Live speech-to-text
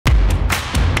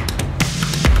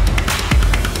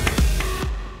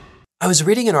I was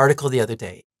reading an article the other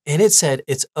day and it said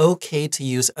it's okay to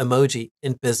use emoji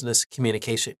in business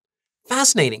communication.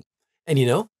 Fascinating. And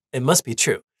it must be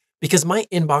true because my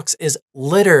inbox is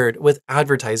littered with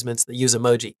advertisements that use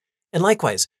emoji. And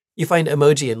likewise, you find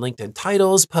emoji in LinkedIn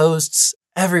titles, posts,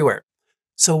 everywhere.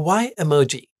 So why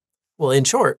emoji? Well, in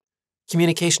short,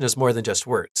 communication is more than just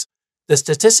words. The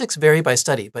statistics vary by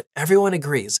study, but everyone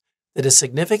agrees that a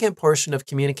significant portion of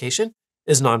communication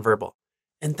is nonverbal.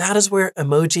 And that is where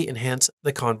emoji enhance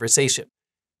the conversation.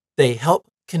 They help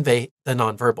convey the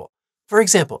nonverbal. For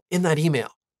example, in that email,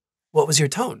 what was your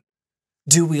tone?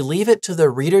 Do we leave it to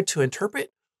the reader to interpret,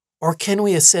 or can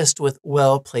we assist with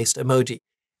well-placed emoji?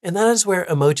 And that is where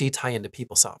emoji tie into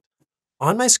PeopleSoft.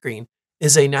 On my screen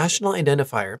is a national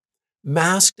identifier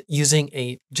masked using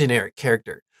a generic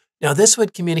character. Now, this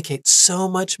would communicate so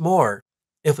much more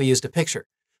if we used a picture,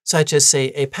 such as, say,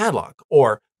 a padlock,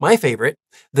 or my favorite,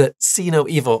 the see no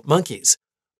evil monkeys.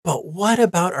 But what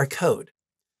about our code?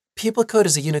 PeopleCode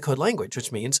is a Unicode language,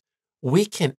 which means we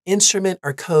can instrument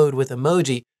our code with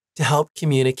emoji to help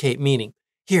communicate meaning.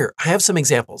 Here, I have some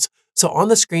examples. So on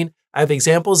the screen, I have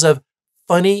examples of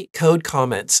funny code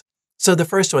comments. So the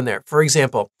first one there, for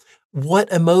example, what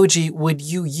emoji would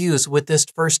you use with this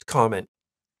first comment?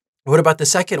 What about the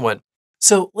second one?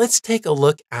 So let's take a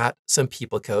look at some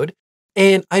PeopleCode.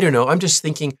 And I don't know, I'm just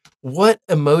thinking, what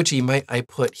emoji might I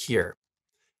put here?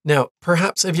 Now,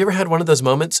 perhaps, have you ever had one of those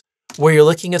moments where you're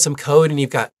looking at some code and you've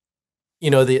got,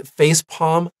 the face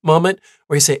palm moment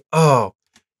where you say, oh,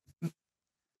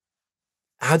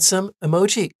 add some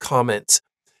emoji comments.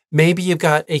 Maybe you've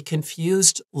got a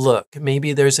confused look.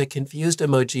 Maybe there's a confused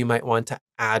emoji you might want to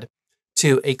add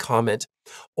to a comment,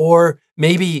 or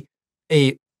maybe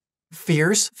a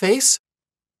fierce face,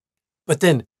 but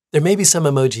then there may be some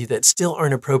emoji that still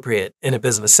aren't appropriate in a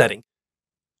business setting.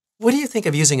 What do you think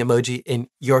of using emoji in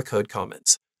your code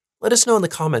comments? Let us know in the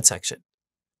comment section.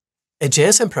 At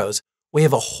JSM Pros, we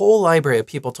have a whole library of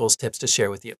People Tools tips to share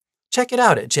with you. Check it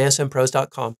out at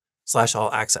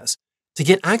jsmpros.com/all-access to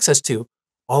get access to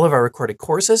all of our recorded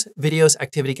courses, videos,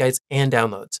 activity guides, and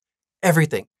downloads.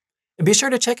 Everything. And be sure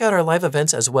to check out our live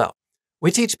events as well.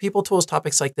 We teach People Tools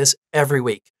topics like this every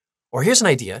week. Or here's an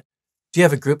idea. Do you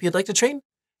have a group you'd like to train?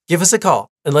 Give us a call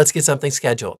and let's get something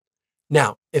scheduled.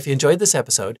 Now, if you enjoyed this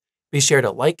episode, be sure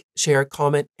to like, share,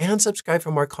 comment, and subscribe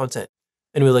for more content.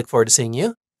 And we look forward to seeing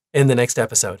you in the next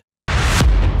episode.